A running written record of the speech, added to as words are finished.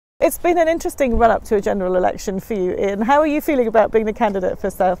It's been an interesting run-up to a general election for you, Ian. How are you feeling about being the candidate for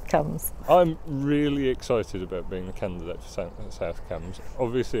South Cambs? I'm really excited about being the candidate for South Cambs.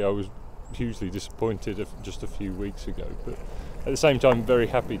 Obviously I was hugely disappointed just a few weeks ago, but at the same time very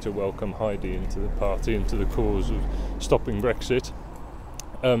happy to welcome Heidi into the party, into the cause of stopping Brexit.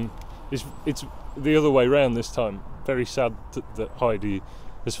 It's the other way round this time. Very sad that Heidi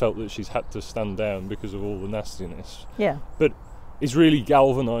has felt that she's had to stand down because of all the nastiness. Yeah. But it's really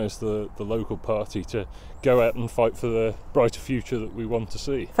galvanised the local party to go out and fight for the brighter future that we want to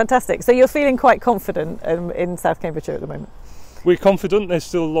see. Fantastic. So you're feeling quite confident in South Cambridgeshire at the moment? We're confident. There's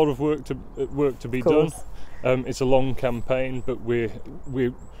still a lot of work to be done. It's a long campaign, but we're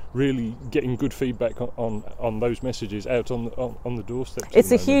really getting good feedback on those messages out on the doorstep.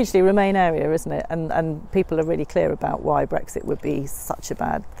 It's a hugely Remain area, isn't it? And people are really clear about why Brexit would be such a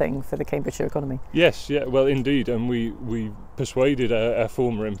bad thing for the Cambridgeshire economy. Yes, yeah, well, indeed, and we persuaded our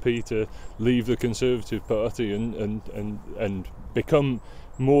former MP to leave the Conservative Party and become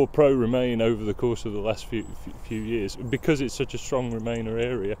more pro-Remain over the course of the last few years, because it's such a strong Remainer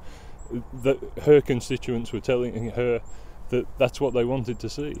area. That her constituents were telling her that that's what they wanted to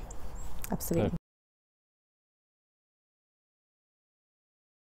see. Absolutely.